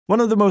One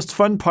of the most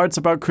fun parts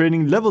about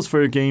creating levels for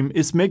a game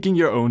is making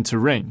your own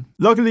terrain.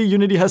 Luckily,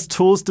 Unity has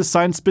tools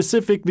designed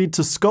specifically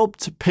to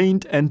sculpt,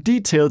 paint, and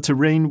detail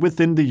terrain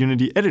within the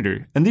Unity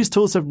editor, and these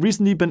tools have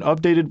recently been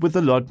updated with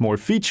a lot more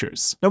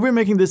features. Now, we're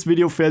making this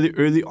video fairly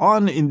early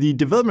on in the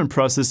development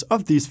process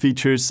of these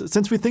features,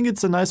 since we think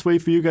it's a nice way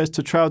for you guys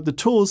to try out the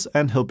tools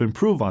and help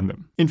improve on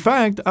them. In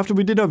fact, after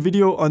we did our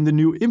video on the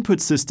new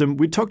input system,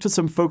 we talked to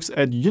some folks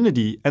at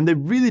Unity, and they've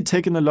really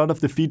taken a lot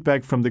of the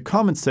feedback from the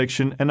comments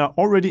section and are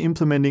already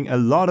implementing a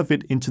lot of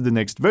it into the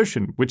next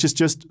version, which is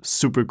just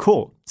super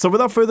cool. So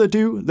without further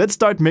ado, let's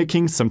start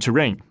making some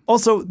terrain.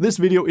 Also, this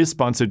video is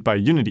sponsored by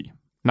Unity.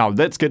 Now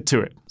let's get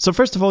to it. So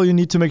first of all, you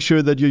need to make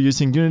sure that you're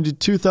using Unity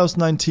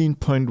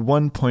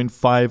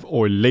 2019.1.5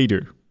 or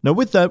later. Now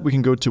with that, we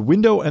can go to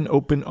Window and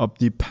open up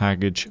the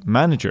Package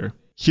Manager.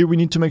 Here we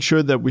need to make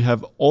sure that we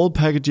have all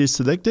packages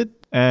selected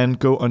and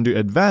go under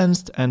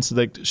Advanced and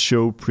select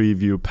Show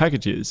Preview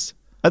Packages.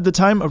 At the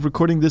time of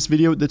recording this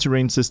video, the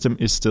terrain system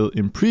is still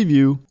in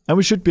preview, and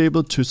we should be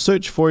able to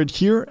search for it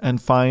here and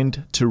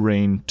find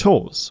terrain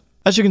tools.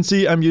 As you can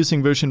see, I'm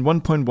using version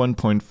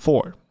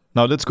 1.1.4.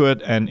 Now let's go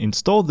ahead and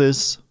install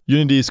this.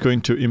 Unity is going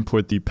to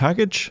import the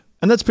package,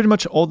 and that's pretty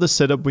much all the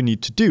setup we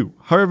need to do.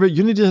 However,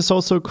 Unity has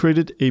also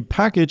created a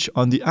package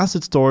on the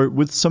asset store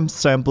with some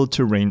sample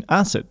terrain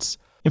assets.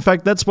 In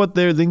fact, that's what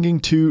they're linking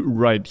to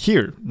right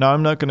here. Now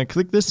I'm not going to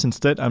click this.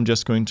 Instead, I'm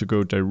just going to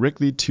go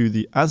directly to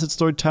the Asset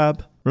Store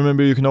tab.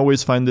 Remember, you can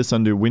always find this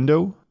under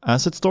Window,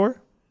 Asset Store.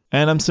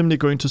 And I'm simply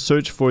going to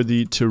search for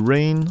the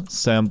Terrain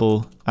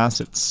Sample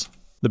Assets.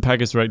 The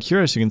pack is right here.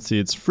 As you can see,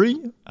 it's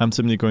free. I'm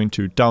simply going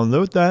to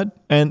download that.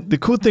 And the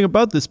cool thing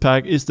about this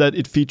pack is that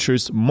it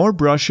features more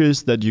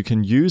brushes that you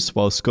can use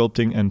while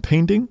sculpting and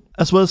painting,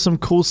 as well as some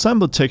cool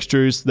sample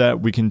textures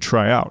that we can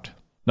try out.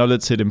 Now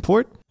let's hit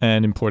import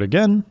and import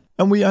again.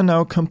 And we are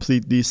now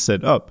completely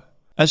set up.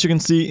 As you can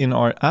see in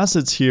our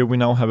assets here, we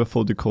now have a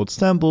folder called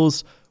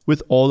Samples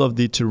with all of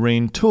the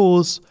terrain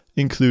tools,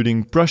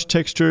 including brush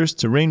textures,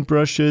 terrain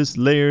brushes,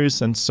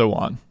 layers, and so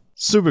on.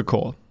 Super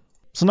cool.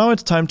 So now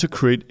it's time to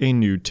create a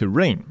new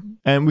terrain.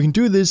 And we can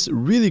do this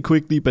really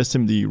quickly by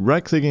simply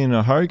right-clicking in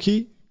a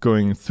hierarchy,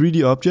 going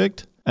 3D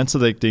Object, and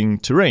selecting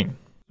Terrain.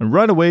 And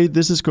right away,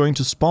 this is going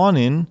to spawn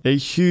in a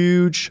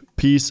huge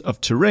piece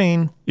of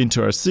terrain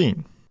into our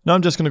scene. Now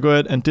I'm just going to go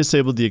ahead and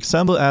disable the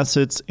example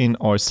assets in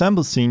our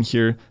sample scene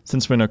here,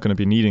 since we're not going to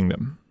be needing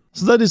them.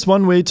 So that is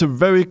one way to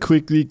very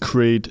quickly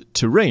create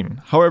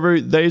terrain.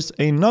 However, there's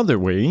another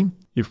way.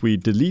 If we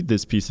delete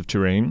this piece of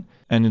terrain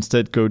and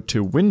instead go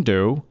to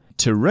Window,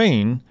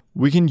 Terrain,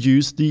 we can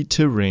use the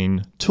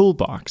Terrain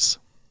Toolbox.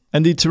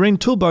 And the Terrain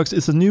Toolbox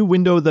is a new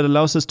window that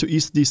allows us to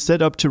easily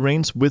set up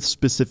terrains with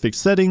specific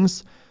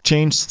settings,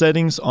 change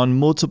settings on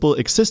multiple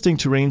existing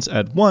terrains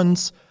at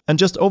once, and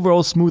just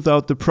overall smooth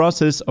out the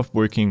process of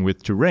working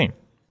with terrain.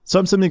 So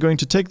I'm simply going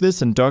to take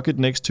this and dock it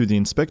next to the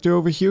inspector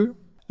over here.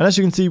 And as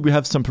you can see, we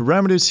have some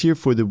parameters here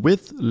for the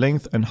width,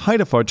 length, and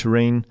height of our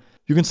terrain.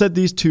 You can set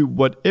these to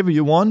whatever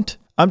you want.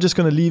 I'm just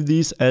going to leave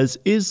these as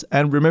is,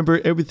 and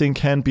remember, everything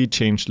can be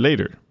changed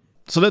later.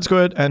 So let's go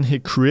ahead and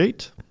hit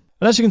create.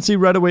 And as you can see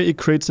right away, it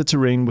creates a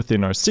terrain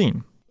within our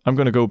scene. I'm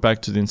going to go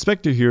back to the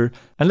inspector here,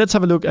 and let's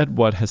have a look at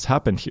what has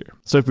happened here.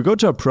 So if we go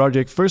to our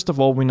project, first of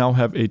all, we now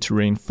have a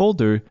terrain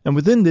folder, and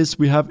within this,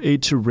 we have a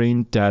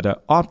terrain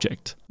data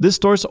object. This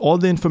stores all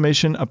the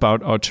information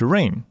about our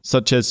terrain,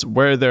 such as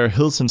where there are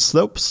hills and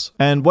slopes,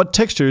 and what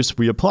textures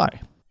we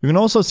apply. You can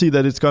also see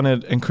that it's gone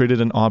ahead and created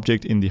an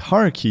object in the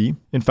hierarchy.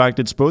 In fact,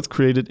 it's both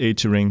created a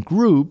terrain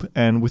group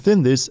and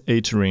within this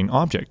a terrain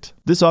object.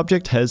 This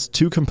object has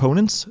two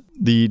components.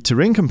 The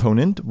terrain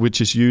component,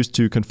 which is used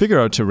to configure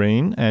our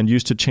terrain and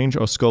used to change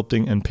our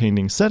sculpting and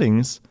painting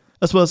settings,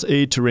 as well as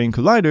a terrain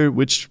collider,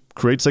 which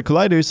creates a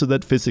collider so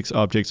that physics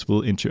objects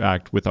will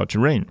interact with our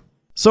terrain.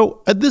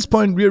 So at this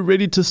point, we are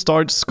ready to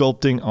start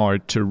sculpting our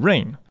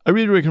terrain. I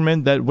really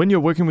recommend that when you're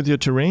working with your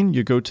terrain,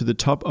 you go to the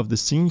top of the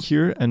scene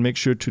here and make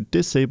sure to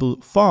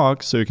disable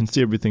fog so you can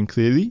see everything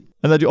clearly.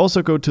 And that you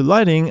also go to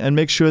lighting and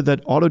make sure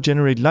that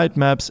auto-generate light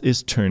maps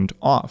is turned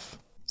off.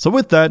 So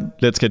with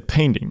that, let's get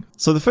painting.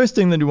 So the first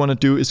thing that you want to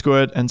do is go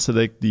ahead and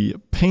select the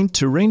Paint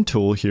Terrain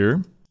tool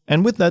here.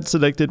 And with that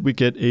selected, we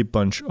get a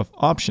bunch of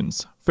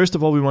options. First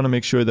of all, we want to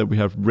make sure that we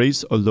have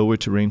raise or lower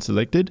terrain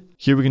selected.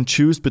 Here we can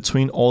choose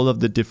between all of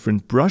the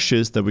different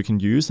brushes that we can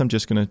use. I'm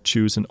just going to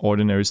choose an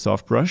ordinary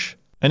soft brush.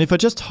 And if I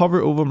just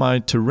hover over my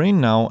terrain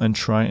now and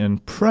try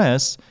and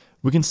press,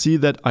 we can see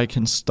that I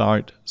can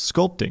start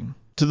sculpting.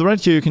 To the right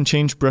here, you can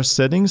change brush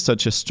settings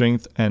such as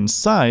strength and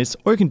size,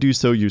 or you can do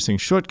so using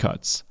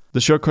shortcuts. The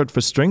shortcut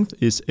for strength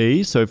is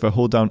A, so if I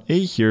hold down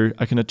A here,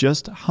 I can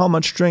adjust how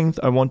much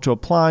strength I want to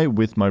apply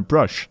with my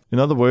brush. In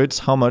other words,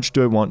 how much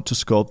do I want to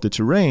sculpt the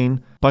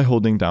terrain by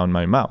holding down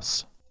my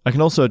mouse. I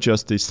can also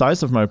adjust the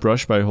size of my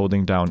brush by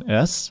holding down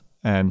S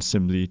and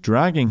simply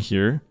dragging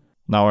here.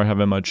 Now I have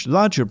a much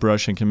larger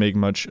brush and can make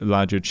much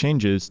larger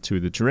changes to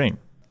the terrain.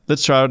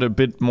 Let's try out a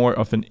bit more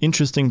of an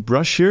interesting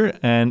brush here,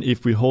 and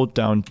if we hold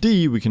down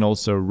D, we can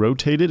also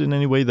rotate it in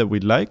any way that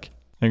we'd like.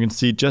 You can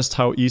see just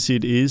how easy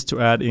it is to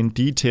add in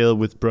detail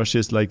with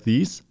brushes like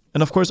these.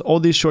 And of course, all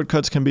these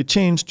shortcuts can be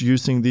changed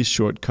using the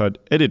shortcut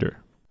editor.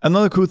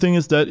 Another cool thing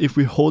is that if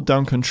we hold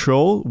down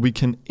Control, we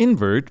can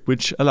invert,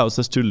 which allows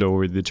us to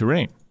lower the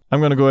terrain. I'm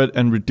going to go ahead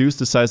and reduce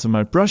the size of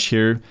my brush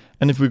here.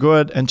 And if we go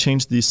ahead and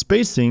change the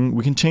spacing,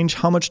 we can change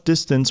how much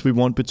distance we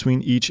want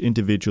between each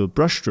individual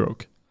brush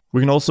stroke.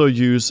 We can also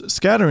use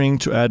scattering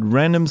to add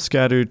random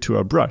scatter to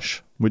our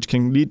brush, which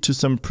can lead to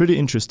some pretty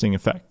interesting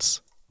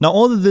effects. Now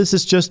all of this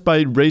is just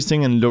by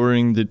raising and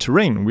lowering the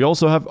terrain. We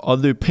also have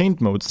other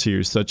paint modes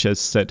here, such as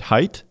set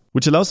height,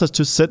 which allows us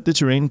to set the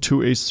terrain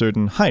to a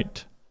certain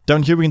height.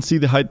 Down here we can see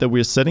the height that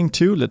we're setting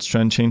to. Let's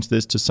try and change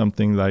this to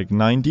something like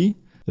 90.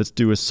 Let's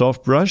do a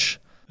soft brush.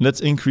 Let's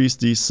increase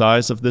the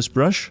size of this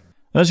brush.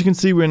 And as you can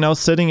see, we're now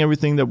setting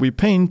everything that we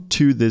paint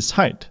to this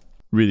height.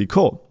 Really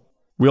cool.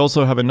 We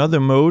also have another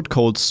mode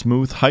called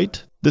smooth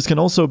height. This can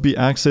also be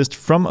accessed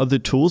from other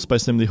tools by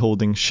simply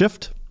holding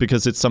Shift,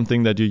 because it's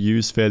something that you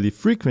use fairly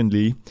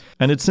frequently.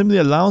 And it simply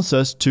allows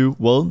us to,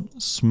 well,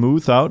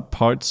 smooth out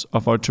parts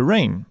of our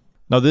terrain.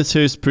 Now this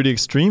here is pretty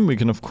extreme. We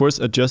can of course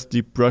adjust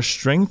the brush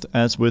strength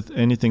as with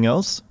anything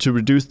else to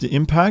reduce the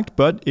impact,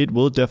 but it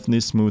will definitely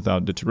smooth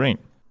out the terrain.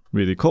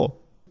 Really cool.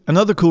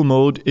 Another cool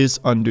mode is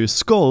under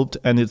Sculpt,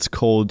 and it's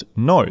called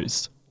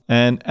Noise.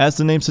 And as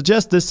the name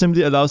suggests, this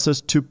simply allows us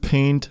to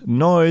paint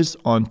noise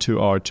onto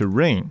our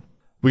terrain.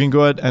 We can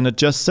go ahead and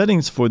adjust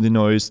settings for the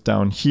noise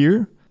down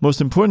here.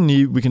 Most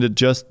importantly, we can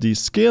adjust the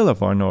scale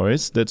of our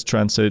noise. Let's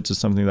translate it to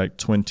something like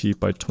 20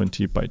 by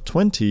 20 by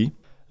 20.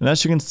 And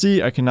as you can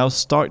see, I can now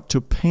start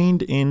to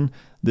paint in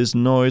this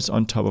noise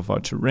on top of our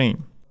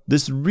terrain.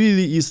 This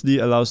really easily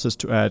allows us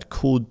to add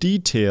cool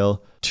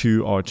detail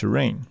to our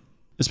terrain.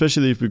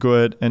 Especially if we go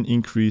ahead and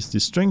increase the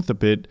strength a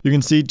bit, you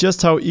can see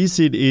just how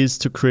easy it is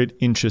to create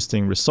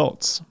interesting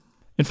results.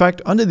 In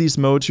fact, under these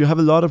modes, you have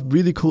a lot of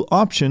really cool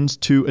options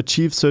to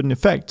achieve certain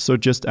effects, or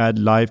just add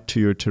life to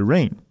your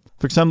terrain.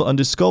 For example,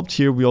 under Sculpt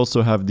here, we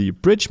also have the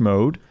Bridge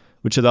mode,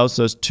 which allows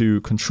us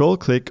to control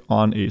click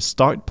on a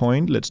start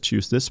point. Let's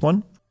choose this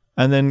one.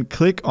 And then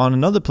click on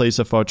another place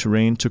of our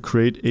terrain to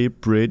create a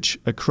bridge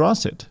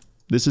across it.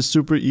 This is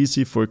super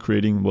easy for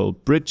creating, well,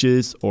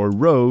 bridges or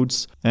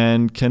roads,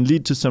 and can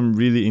lead to some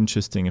really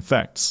interesting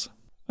effects.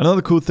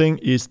 Another cool thing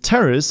is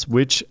Terrace,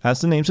 which, as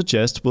the name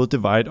suggests, will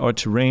divide our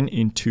terrain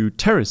into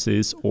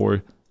terraces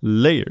or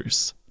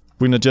layers.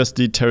 We can adjust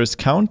the terrace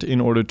count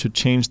in order to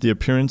change the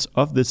appearance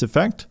of this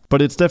effect,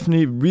 but it's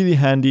definitely really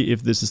handy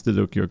if this is the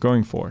look you're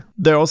going for.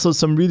 There are also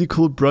some really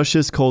cool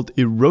brushes called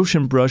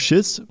erosion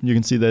brushes. You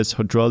can see there's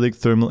hydraulic,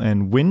 thermal,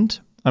 and wind.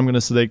 I'm going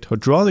to select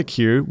hydraulic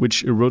here,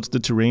 which erodes the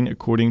terrain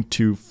according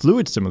to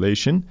fluid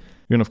simulation.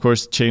 You can of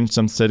course change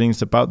some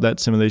settings about that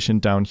simulation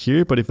down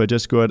here, but if I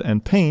just go ahead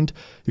and paint,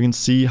 you can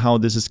see how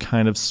this is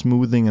kind of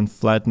smoothing and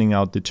flattening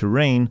out the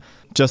terrain,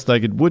 just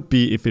like it would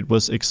be if it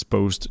was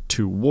exposed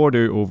to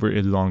water over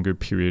a longer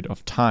period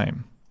of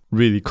time.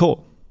 Really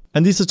cool.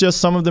 And these are just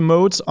some of the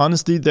modes.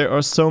 Honestly, there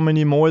are so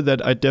many more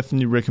that I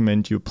definitely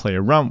recommend you play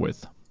around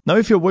with. Now,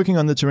 if you're working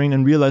on the terrain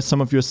and realize some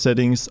of your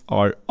settings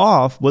are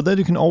off, well, then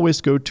you can always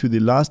go to the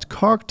last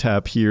cog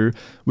tab here,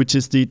 which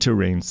is the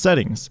terrain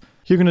settings.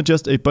 Here you can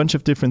adjust a bunch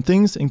of different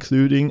things,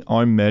 including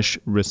our mesh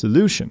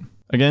resolution.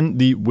 Again,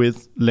 the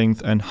width,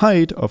 length, and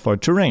height of our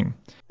terrain.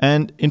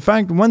 And in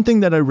fact, one thing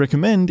that I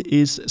recommend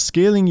is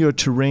scaling your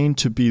terrain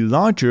to be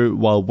larger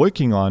while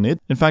working on it.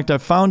 In fact, I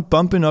found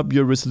bumping up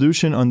your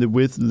resolution on the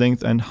width,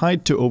 length, and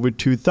height to over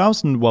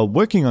 2000 while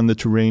working on the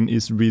terrain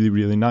is really,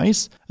 really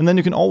nice. And then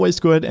you can always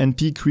go ahead and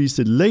decrease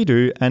it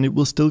later, and it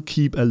will still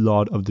keep a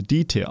lot of the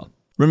detail.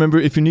 Remember,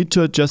 if you need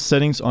to adjust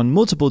settings on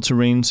multiple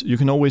terrains, you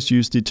can always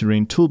use the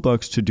terrain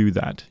toolbox to do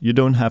that. You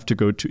don't have to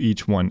go to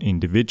each one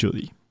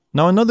individually.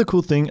 Now, another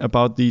cool thing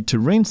about the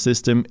terrain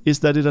system is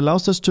that it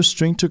allows us to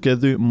string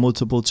together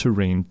multiple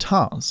terrain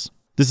tiles.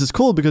 This is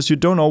cool because you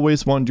don't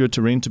always want your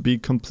terrain to be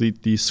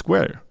completely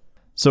square.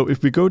 So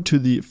if we go to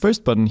the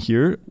first button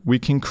here, we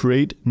can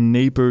create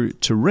neighbor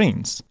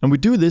terrains. And we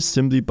do this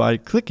simply by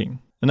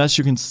clicking. And as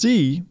you can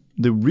see,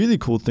 the really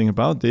cool thing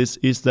about this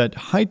is that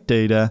height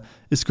data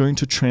is going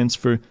to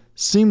transfer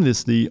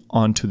seamlessly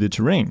onto the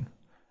terrain.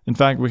 In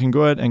fact, we can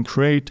go ahead and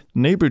create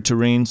neighbor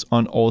terrains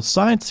on all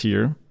sides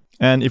here.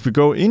 And if we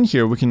go in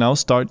here, we can now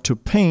start to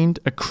paint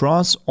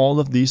across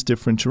all of these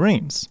different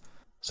terrains.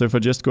 So if I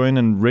just go in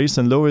and raise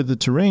and lower the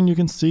terrain, you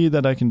can see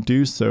that I can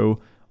do so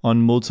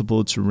on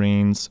multiple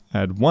terrains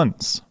at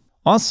once.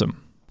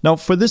 Awesome. Now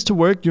for this to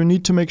work, you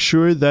need to make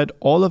sure that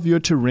all of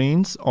your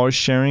terrains are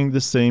sharing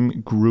the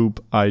same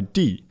group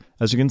ID.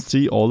 As you can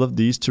see, all of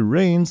these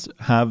terrains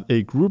have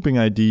a grouping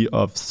ID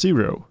of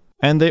 0.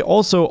 And they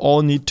also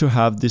all need to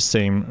have the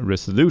same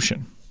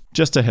resolution.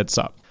 Just a heads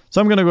up. So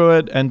I'm going to go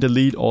ahead and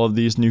delete all of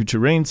these new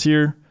terrains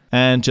here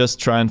and just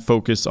try and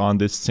focus on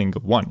this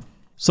single one.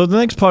 So the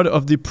next part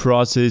of the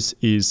process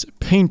is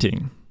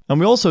painting.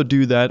 And we also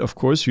do that, of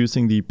course,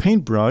 using the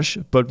paintbrush,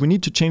 but we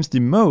need to change the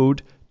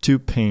mode to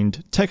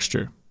paint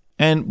texture.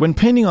 And when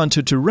painting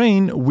onto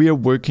terrain, we are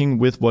working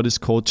with what is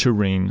called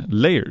terrain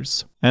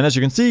layers. And as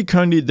you can see,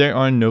 currently there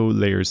are no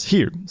layers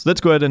here. So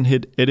let's go ahead and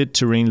hit Edit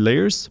Terrain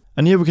Layers.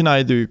 And here we can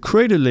either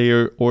create a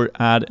layer or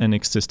add an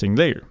existing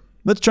layer.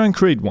 Let's try and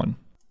create one.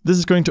 This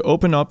is going to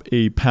open up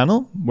a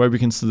panel where we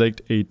can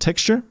select a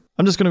texture.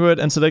 I'm just going to go ahead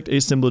and select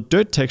a simple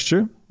dirt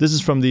texture. This is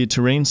from the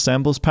Terrain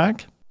Samples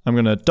pack. I'm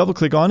going to double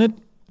click on it.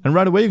 And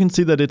right away you can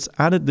see that it's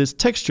added this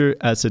texture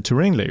as a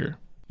terrain layer.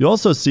 You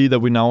also see that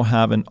we now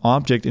have an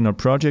object in our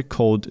project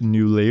called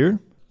New Layer.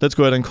 Let's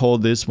go ahead and call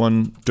this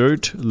one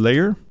Dirt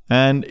Layer.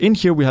 And in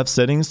here we have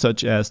settings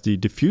such as the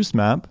diffuse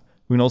map.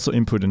 We can also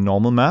input a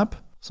normal map.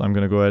 So I'm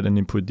going to go ahead and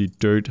input the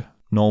dirt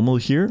normal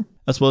here,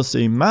 as well as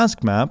a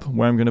mask map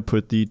where I'm going to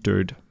put the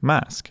dirt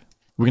mask.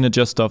 We can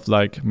adjust stuff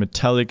like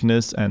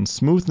metallicness and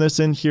smoothness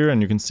in here,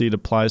 and you can see it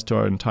applies to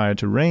our entire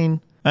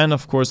terrain. And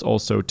of course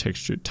also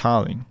texture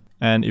tiling.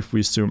 And if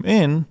we zoom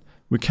in,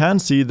 we can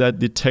see that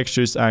the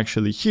texture is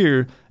actually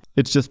here.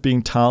 It's just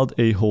being tiled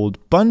a whole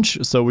bunch.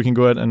 So we can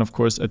go ahead and of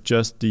course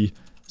adjust the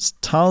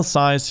tile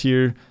size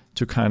here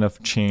to kind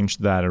of change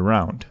that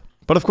around.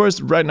 But of course,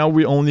 right now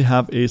we only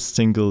have a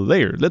single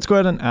layer. Let's go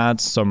ahead and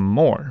add some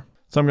more.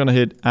 So I'm going to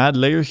hit Add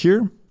Layer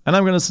here. And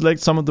I'm going to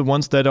select some of the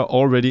ones that are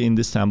already in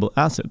the sample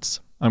assets.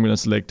 I'm going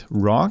to select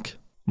rock.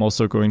 I'm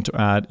also going to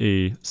add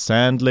a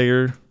sand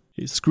layer,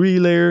 a scree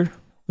layer.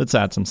 Let's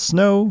add some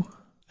snow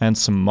and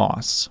some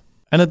moss.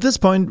 And at this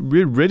point,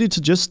 we're ready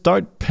to just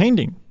start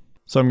painting.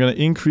 So I'm going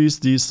to increase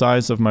the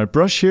size of my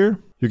brush here.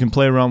 You can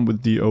play around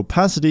with the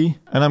opacity,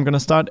 and I'm going to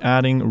start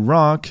adding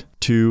rock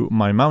to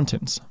my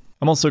mountains.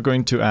 I'm also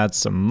going to add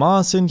some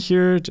moss in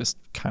here, just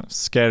kind of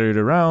scatter it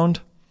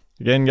around.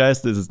 Again,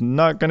 guys, this is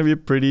not going to be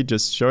pretty,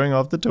 just showing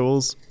off the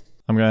tools.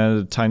 I'm going to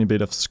add a tiny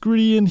bit of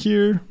scree in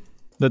here.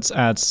 Let's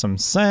add some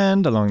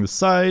sand along the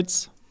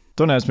sides.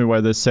 Don't ask me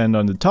why there's sand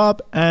on the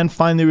top. And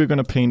finally, we're going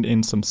to paint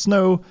in some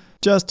snow.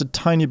 Just a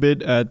tiny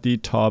bit at the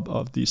top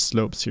of these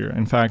slopes here.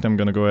 In fact, I'm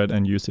going to go ahead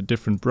and use a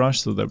different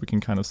brush so that we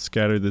can kind of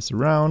scatter this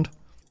around.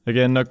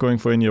 Again, not going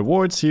for any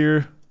awards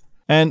here.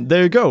 And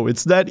there you go.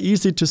 It's that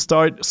easy to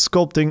start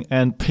sculpting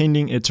and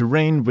painting a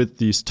terrain with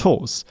these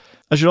tools.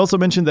 I should also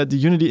mention that the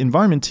Unity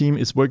environment team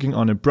is working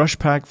on a brush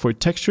pack for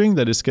texturing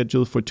that is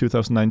scheduled for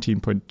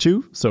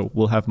 2019.2. So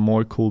we'll have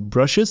more cool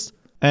brushes.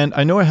 And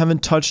I know I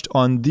haven't touched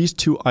on these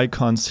two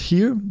icons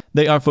here.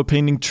 They are for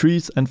painting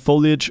trees and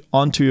foliage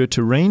onto your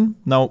terrain.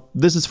 Now,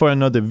 this is for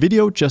another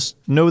video. Just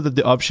know that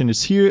the option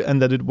is here and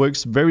that it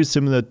works very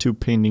similar to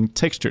painting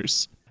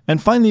textures.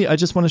 And finally, I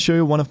just want to show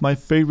you one of my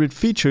favorite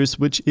features,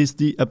 which is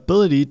the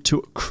ability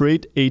to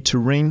create a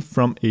terrain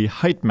from a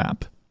height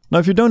map. Now,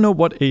 if you don't know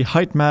what a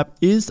height map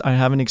is, I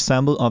have an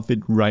example of it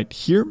right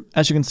here.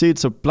 As you can see,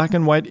 it's a black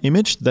and white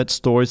image that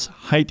stores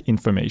height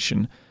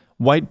information.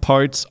 White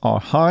parts are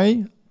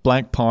high,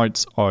 black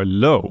parts are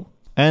low.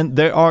 And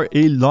there are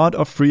a lot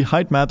of free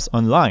height maps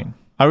online.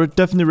 I would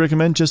definitely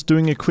recommend just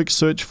doing a quick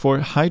search for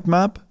height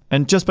map.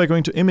 And just by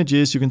going to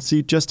images, you can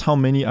see just how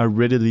many are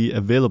readily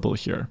available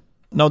here.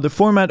 Now, the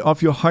format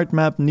of your height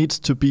map needs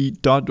to be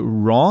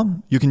 .raw.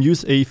 You can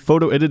use a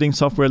photo editing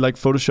software like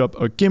Photoshop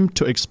or GIMP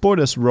to export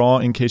as RAW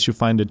in case you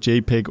find a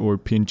JPEG or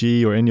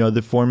PNG or any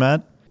other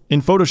format.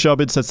 In Photoshop,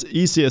 it's as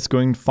easy as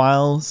going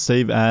File,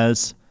 Save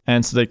As,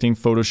 and selecting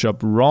Photoshop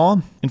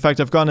RAW. In fact,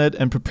 I've gone ahead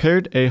and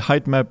prepared a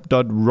height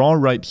map.raw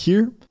right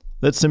here.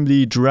 Let's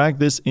simply drag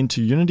this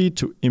into Unity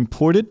to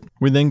import it.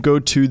 We then go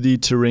to the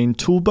terrain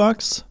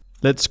toolbox.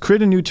 Let's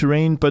create a new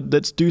terrain, but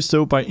let's do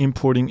so by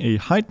importing a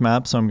height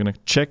map. So I'm going to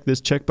check this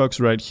checkbox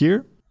right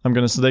here. I'm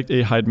going to select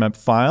a height map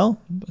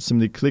file. By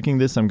simply clicking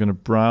this, I'm going to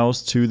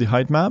browse to the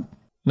height map.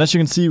 And as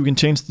you can see, we can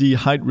change the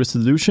height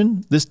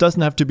resolution. This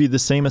doesn't have to be the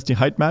same as the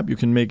height map. You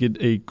can make it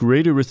a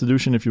greater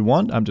resolution if you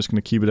want. I'm just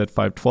going to keep it at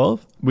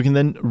 512. We can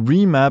then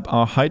remap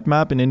our height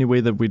map in any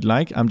way that we'd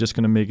like. I'm just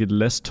going to make it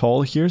less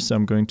tall here. So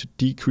I'm going to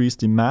decrease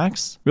the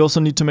max. We also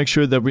need to make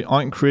sure that we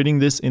aren't creating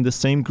this in the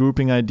same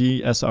grouping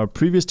ID as our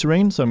previous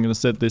terrain. So I'm going to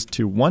set this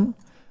to 1.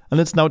 And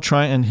let's now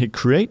try and hit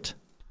create.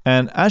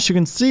 And as you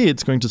can see,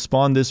 it's going to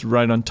spawn this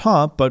right on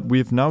top, but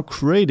we've now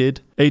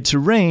created a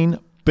terrain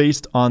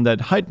based on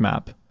that height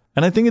map.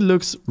 And I think it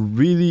looks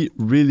really,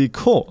 really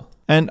cool.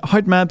 And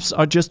height maps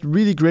are just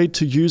really great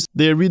to use.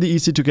 They're really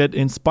easy to get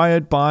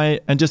inspired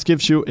by and just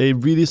gives you a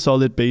really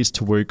solid base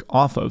to work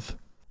off of.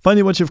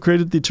 Finally, once you've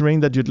created the terrain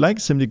that you'd like,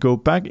 simply go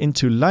back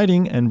into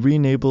lighting and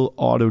re-enable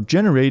auto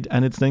generate,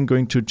 and it's then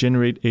going to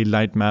generate a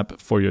light map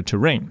for your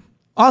terrain.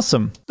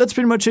 Awesome! That's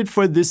pretty much it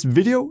for this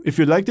video. If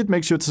you liked it,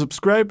 make sure to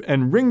subscribe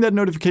and ring that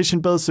notification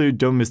bell so you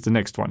don't miss the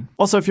next one.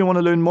 Also, if you want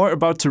to learn more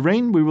about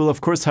terrain, we will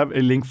of course have a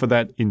link for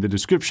that in the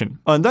description.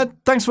 On that,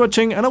 thanks for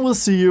watching and I will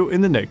see you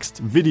in the next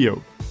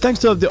video. Thanks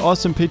to all of the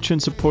awesome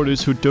Patreon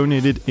supporters who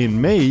donated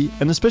in May,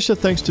 and a special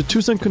thanks to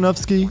Tusan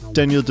Konofsky,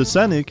 Daniel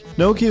Dosanik,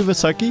 Naoki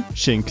Iwasaki,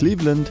 Shane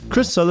Cleveland,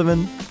 Chris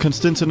Sullivan,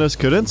 Konstantinos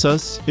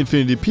Kerensas,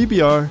 Infinity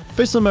PBR,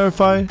 Faisal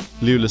Marify,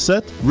 Leo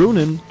Lisette,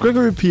 Ronan,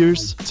 Gregory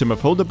Pierce, Tim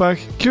of Holderbach,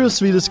 Kirill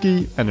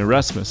Svidersky, and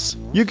Erasmus.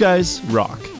 You guys rock!